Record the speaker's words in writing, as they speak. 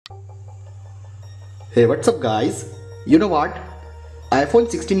Hey, what's up guys? You know what? iPhone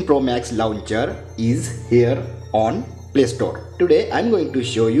 16 Pro Max launcher is here on Play Store. Today I'm going to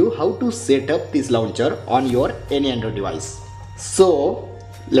show you how to set up this launcher on your any Android device. So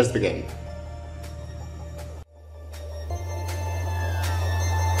let's begin.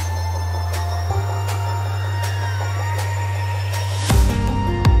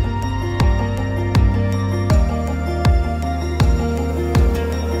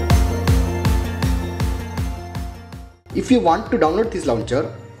 If you want to download this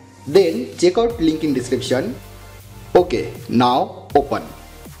launcher, then check out link in description. Okay, now open.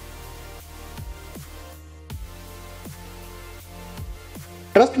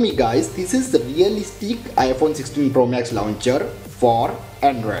 Trust me guys, this is the realistic iPhone 16 Pro Max launcher for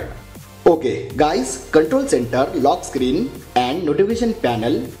Android. Okay guys, control center, lock screen and notification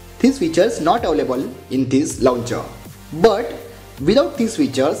panel, these features not available in this launcher. But without these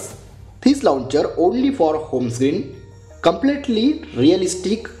features, this launcher only for home screen, completely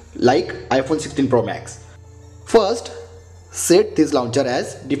realistic like iPhone 16 Pro Max. First, set this launcher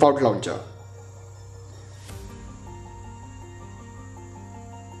as default launcher.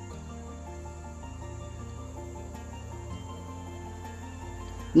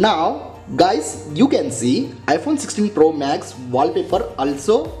 Now guys, you can see iPhone 16 Pro Max wallpaper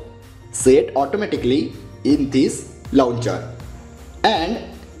also set automatically in this launcher, and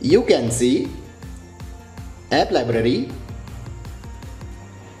you can see app library,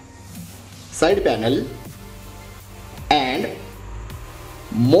 side panel, and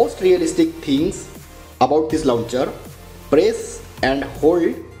most realistic things about this launcher, press and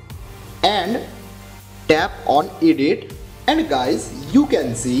hold and tap on edit, and guys you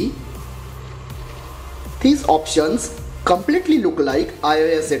can see these options completely look like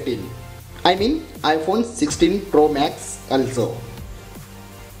iOS 18, I mean iPhone 16 Pro Max also.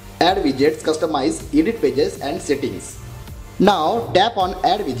 Add widgets, customize, edit pages and settings. Now tap on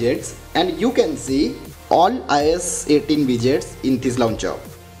add widgets and you can see all iOS 18 widgets in this launcher.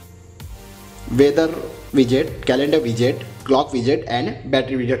 Weather widget, calendar widget, clock widget and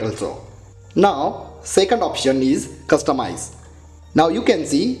battery widget also. Now second option is customize. Now you can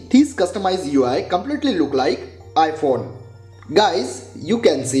see this customized UI completely look like iPhone. Guys, you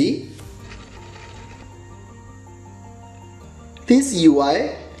can see this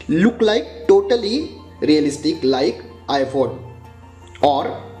UI look like totally realistic like iPhone or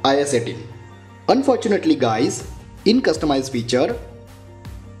iOS 18. Unfortunately guys, in customize feature,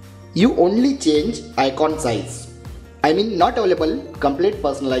 you only change icon size. I mean not available complete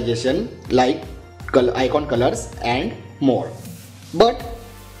personalization like icon colors and more. But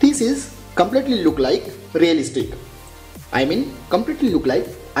this is completely look like realistic. I mean completely look like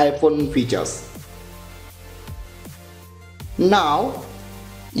iPhone features. Now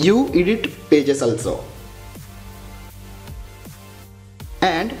you edit pages also,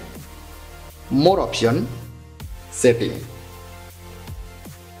 and more option, setting.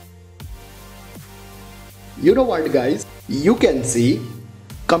 You know what guys, you can see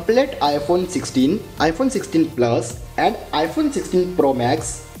complete iPhone 16, iPhone 16 Plus and iPhone 16 Pro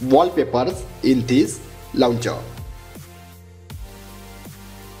Max wallpapers in this launcher.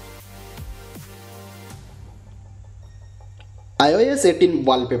 iOS 18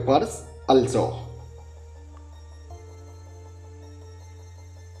 wallpapers also.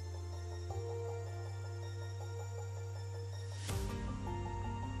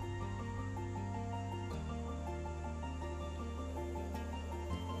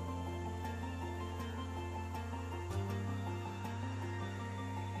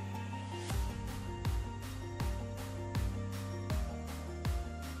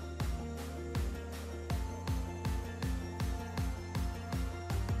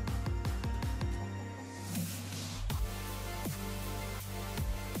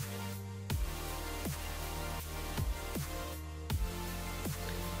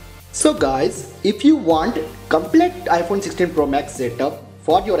 So guys, if you want complete iPhone 16 Pro Max setup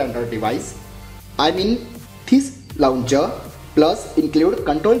for your Android device, I mean this launcher plus include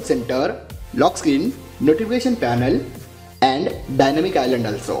control center, lock screen, notification panel and dynamic island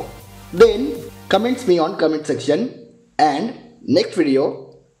also, then comments me on comment section, and next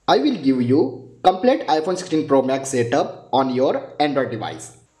video I will give you complete iPhone 16 Pro Max setup on your Android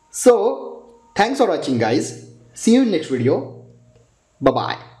device. So thanks for watching guys, see you in next video, bye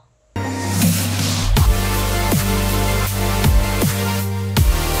bye.